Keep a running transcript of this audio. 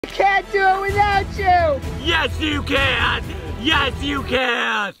I can't do it without you! Yes, you can! Yes, you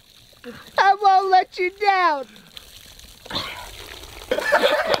can! I won't let you down!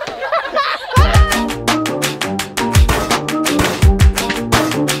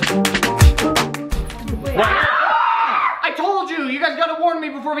 I told you! You guys gotta warn me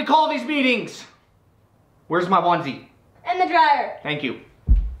before we call these meetings! Where's my onesie? In the dryer. Thank you.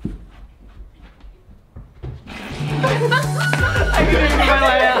 I couldn't even find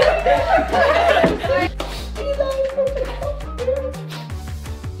my hand.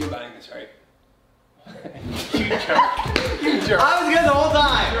 You're buying this, right? You jerk. You jerk. I was good the whole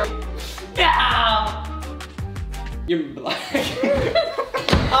time. Yeah. You're black.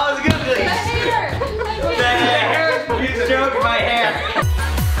 I was good at My hair. The hair. You joke my hair.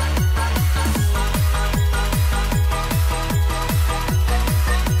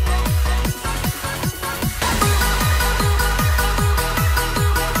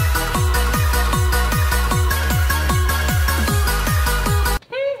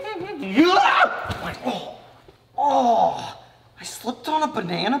 Oh, I slipped on a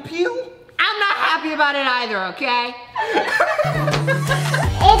banana peel? I'm not happy about it either, okay?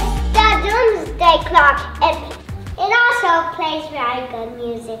 It's the Doomsday Clock. It also plays very good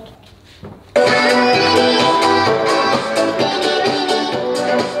music.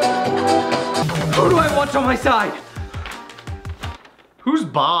 Who do I want on my side? Who's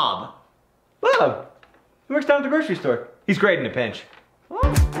Bob? Bob. He works down at the grocery store. He's great in a pinch.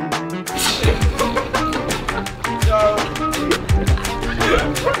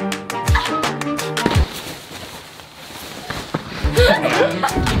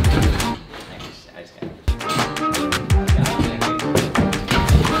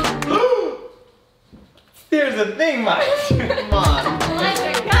 Here's the thing, Mike. Come on. Oh my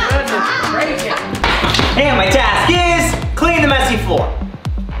God. Crazy. And my task is clean the messy floor.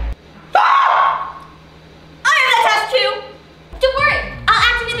 I have that task too. Don't worry, I'll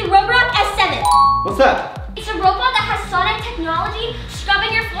activate the Roborock S7. What's that? It's a robot that has sonic technology,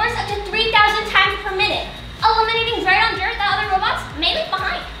 scrubbing your floors up to 3,000 times per minute, eliminating dirt on dirt that other robots may leave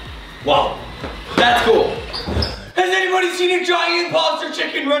behind. Whoa, that's cool. Has anybody seen a giant imposter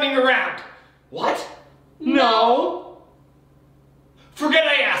chicken running around? What? No. Forget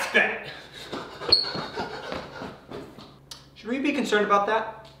I asked that. Should we be concerned about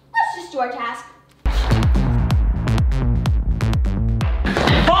that? Let's just do our task.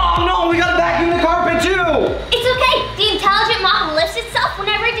 Oh no, we gotta vacuum the carpet too! It's okay. The intelligent mop lifts itself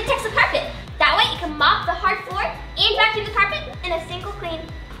whenever it detects a carpet. That way you can mop the hard floor and vacuum the carpet in a single clean.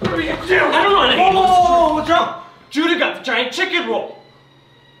 What are you doing? I don't want to handle this. Whoa, what's wrong? Judah got the giant chicken roll.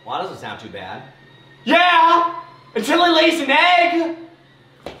 Well, that doesn't sound too bad. Yeah, until it lays an egg.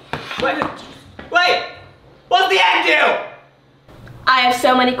 Wait, what's the egg do? I have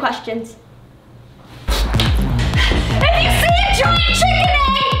so many questions. If you see a giant chicken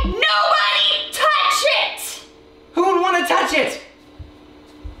egg, nobody touch it! Who would want to touch it?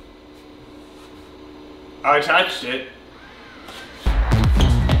 I touched it.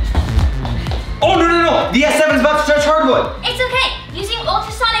 Oh no, the S7's about to stretch hardwood. It's okay. Using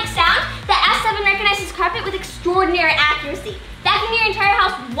ultrasonic sound, the S7 recognizes carpet with extraordinary accuracy. Vacuum your entire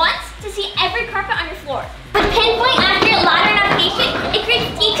house once to see every carpet on your floor. With pinpoint accurate ladder navigation, it creates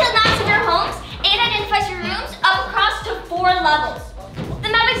detailed maps of your homes and identifies your rooms up across to 4 levels. The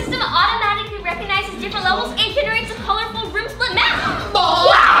mapping system automatically recognizes different levels and generates a colorful room split map.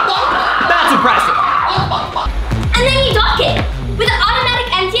 Wow, that's impressive. And then you dock it. With an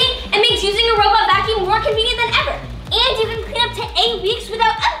automatic emptying, it makes using a robot vacuum more convenient than ever. And you can clean up to 8 weeks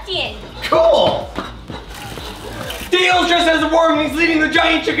without emptying. Cool. Dale's dressed as a worm and he's leading the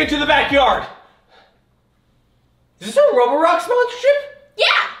giant chicken to the backyard. Is this a Roborock sponsorship?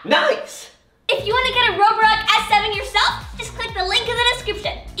 Yeah! Nice. If you want to get a Roborock S7 yourself, just click the link in the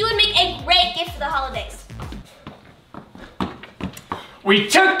description. It would make a great gift for the holidays. We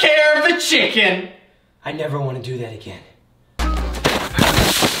took care of the chicken. I never want to do that again.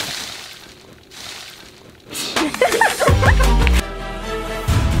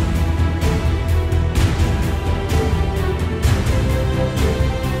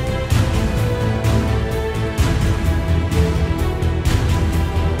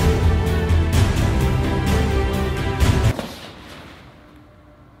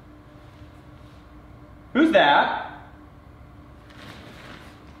 Who's that?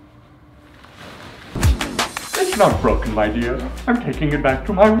 It's not broken, my dear. I'm taking it back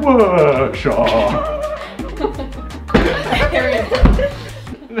to my workshop.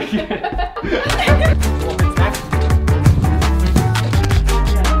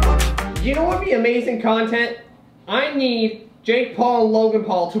 You know what would be amazing content? I need Jake Paul and Logan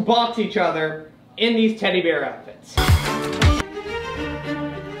Paul to box each other in these teddy bear outfits.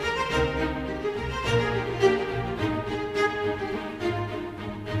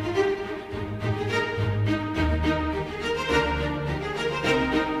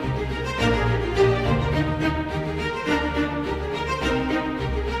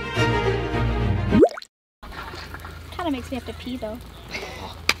 Kind of makes me have to pee though.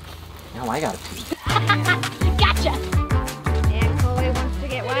 Now I gotta pee. Gotcha! And Chloe wants to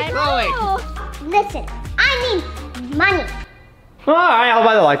get wet. Chloe! Listen, I need money. Alright, I'll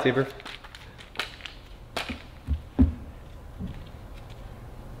buy the lightsaber.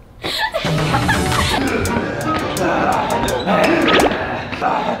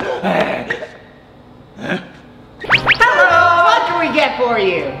 Hello, what can we get for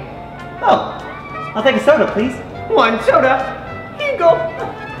you? Oh, I'll take a soda, please. One soda. Here you go.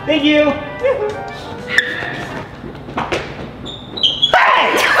 Thank you.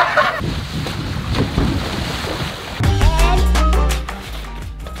 Hey!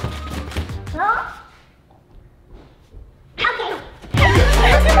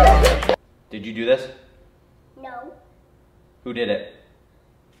 Okay. Did you do this? No. Who did it?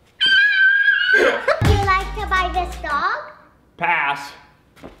 Would you like to buy this dog? Pass.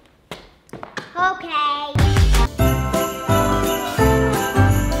 Okay.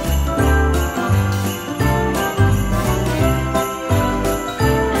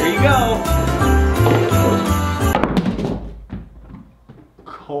 Here you go.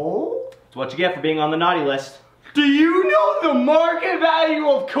 Cole? It's what you get for being on the naughty list. Do you know the market value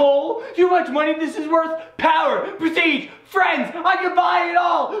of coal? You know how much money this is worth? Power, prestige, friends, I can buy it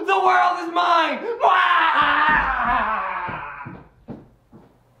all. The world is mine.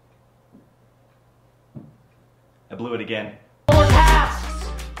 I blew it again. More tasks.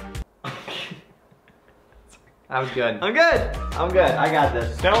 That was good. I'm good. I'm good. I got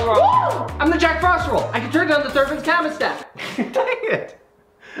this. Don't roll. I'm the Jack Frost roll. I can turn down the servant's thermostat. Dang it.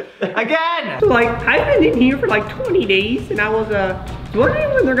 Again. So like, I've been in here for like 20 days and I was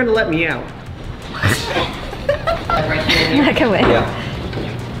wondering when they're gonna let me out. Not gonna win. Yeah.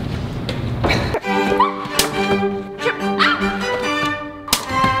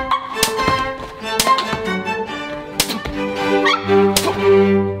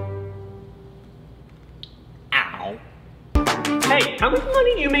 Ow. Hey, how much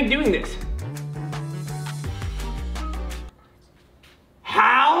money do you make doing this?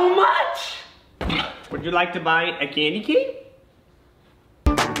 How much? Would you like to buy a candy cane?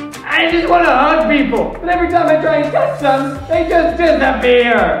 I just want to hug people, but every time I try and touch them, they just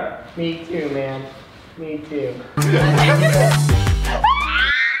disappear. Me too, man. Me too. What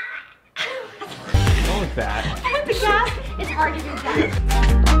was that? The gas is hard to do that.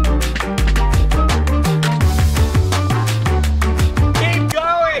 Keep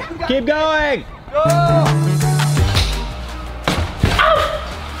going! Keep going!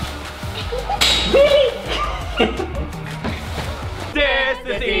 This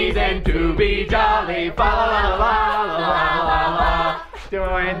the season to be jolly, fa la la la la la la la.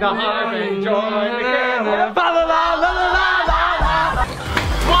 Join the harmony, join the carol, fa la la la la la la.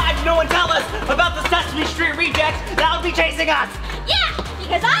 Why did no one tell us about the Sesame Street rejects that would be chasing us? Yeah,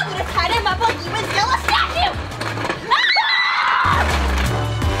 because I would have tied him up like he was still a statue.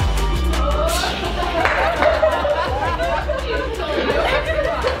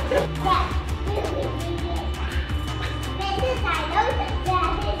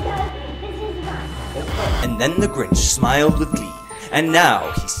 And then the Grinch smiled with glee, and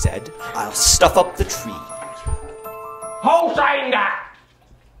now, he said, I'll stuff up the tree. Who sang that?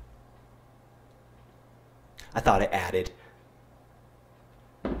 I thought I added.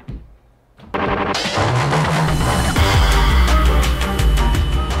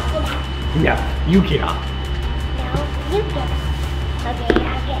 Yeah, you get up. No, you get it. Okay,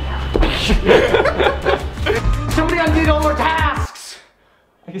 I'll get it. Somebody undid all our tasks.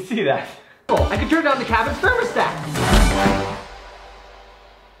 I can see that. I can turn down the cabin's thermostat.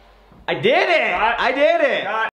 I did it! I did it!